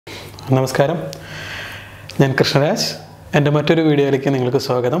നമസ്കാരം, ഞാൻ കൃഷ്ണരാജ്. എൻ്റെ മറ്റൊരു വീഡിയോയിലേക്ക് നിങ്ങൾക്ക്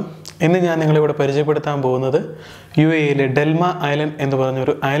സ്വാഗതം. ഇന്ന് ഞാൻ നിങ്ങളിവിടെ പരിചയപ്പെടുത്താൻ പോകുന്നത് UAEയിലെ ഡെൽമ ഐലൻഡ് എന്ന്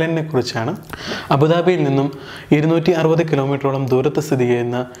പറഞ്ഞൊരു ഐലൻഡിനെ കുറിച്ചാണ്. അബുദാബിയിൽ നിന്നും 260 കിലോമീറ്ററോളം ദൂരത്ത് സ്ഥിതി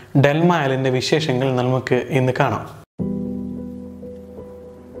ചെയ്യുന്ന ഡെൽമ ഐലൻഡിൻ്റെ വിശേഷങ്ങൾ നമുക്ക് ഇന്ന് കാണാം.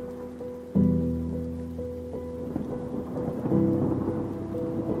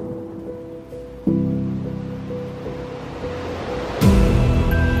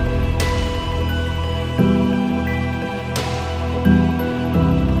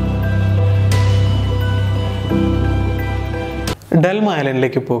 ഡെൽമ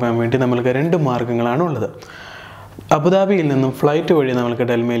ഐലൻഡിലേക്ക് പോകാൻ വേണ്ടി നമ്മൾക്ക് രണ്ട് മാർഗ്ഗങ്ങളാണ് ഉള്ളത്. അബുദാബിയിൽ നിന്നും ഫ്ലൈറ്റ് വഴി നമുക്ക്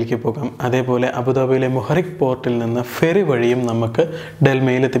ഡെൽമയിലേക്ക് പോകാം. അതേപോലെ അബുദാബിയിലെ മുഹറിഖ് പോർട്ടിൽ നിന്ന് ഫെറി വഴിയും നമുക്ക്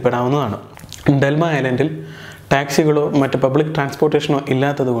ഡെൽമയിൽ എത്തിപ്പെടാവുന്നതാണ്. ഡെൽമ ഐലൻഡിൽ ടാക്സികളോ മറ്റ് പബ്ലിക് ട്രാൻസ്പോർട്ടേഷനോ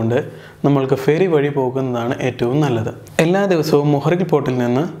ഇല്ലാത്തതുകൊണ്ട് നമ്മൾക്ക് ഫെറി വഴി പോകുന്നതാണ് ഏറ്റവും നല്ലത്. എല്ലാ ദിവസവും മുഹറിഖ് പോർട്ടിൽ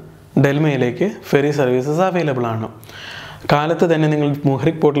നിന്ന് ഡെൽമയിലേക്ക് ഫെറി സർവീസസ് അവൈലബിൾ ആണ്. കാലത്ത് തന്നെ നിങ്ങൾ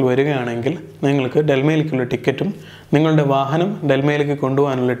മുഹറിഖ് പോർട്ടിൽ വരികയാണെങ്കിൽ നിങ്ങൾക്ക് ഡെൽമയിലേക്കുള്ള ടിക്കറ്റും നിങ്ങളുടെ വാഹനം ഡെൽമയിലേക്ക്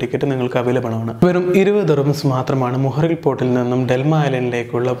കൊണ്ടുപോകാനുള്ള ടിക്കറ്റ് നിങ്ങൾക്ക് അവൈലബിൾ ആണ്. വെറും 20 ദിർഹംസ് മാത്രമാണ് മുഹറിഖ് പോർട്ടിൽ നിന്നും ഡെൽമ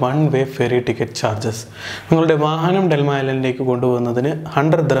ഐലൻഡിലേക്കുള്ള 1 വേ ഫെറി ടിക്കറ്റ് ചാർജസ്. നിങ്ങളുടെ വാഹനം ഡെൽമ ഐലൻഡിലേക്ക് കൊണ്ടുപോകുന്നതിന്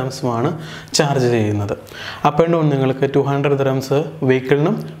 100 ദിർഹംസുമാണ് ചാർജ് ചെയ്യുന്നത്. അപ്പ് ആൻഡ് ഡൗൺ നിങ്ങൾക്ക് 200 ദിർഹംസ്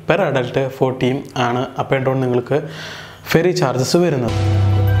വെഹിക്കിളിനും പെർ അഡൽട്ട് 40 ആണ് അപ്പ് ആൻഡ് ഡൗൺ നിങ്ങൾക്ക് ഫെറി ചാർജസ് വരുന്നത്.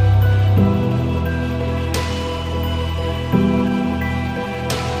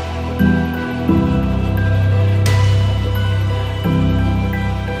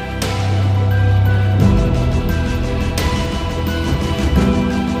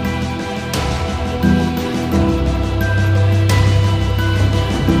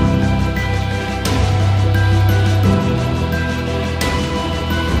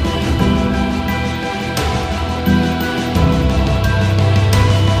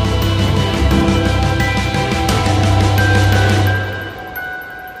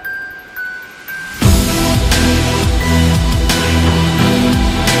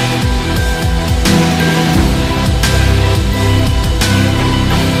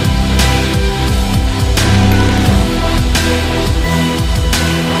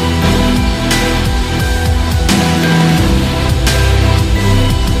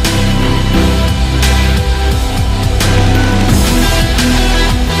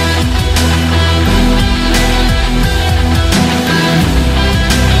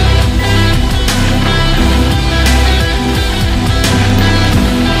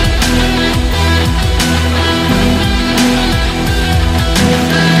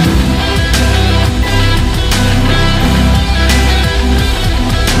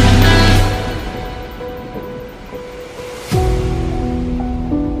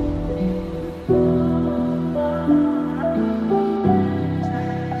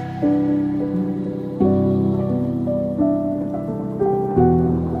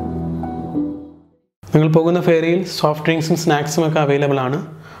 നിങ്ങൾ പോകുന്ന ഫെറിയിൽ സോഫ്റ്റ് ഡ്രിങ്ക്സും സ്നാക്സും ഒക്കെ അവൈലബിൾ ആണ്.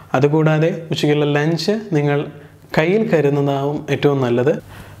 അതുകൂടാതെ ഉച്ചയ്ക്കുള്ള ലഞ്ച് നിങ്ങൾ കയ്യിൽ കരുതുന്നതാവും ഏറ്റവും നല്ലത്.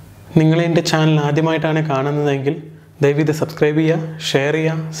 നിങ്ങൾ എൻ്റെ ചാനൽ ആദ്യമായിട്ടാണ് കാണുന്നതെങ്കിൽ ദയവിത് സബ്സ്ക്രൈബ് ചെയ്യുക, ഷെയർ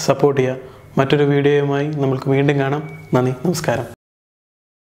ചെയ്യുക, സപ്പോർട്ട് ചെയ്യുക. മറ്റൊരു വീഡിയോയുമായി നമുക്ക് വീണ്ടും കാണാം. നന്ദി, നമസ്കാരം.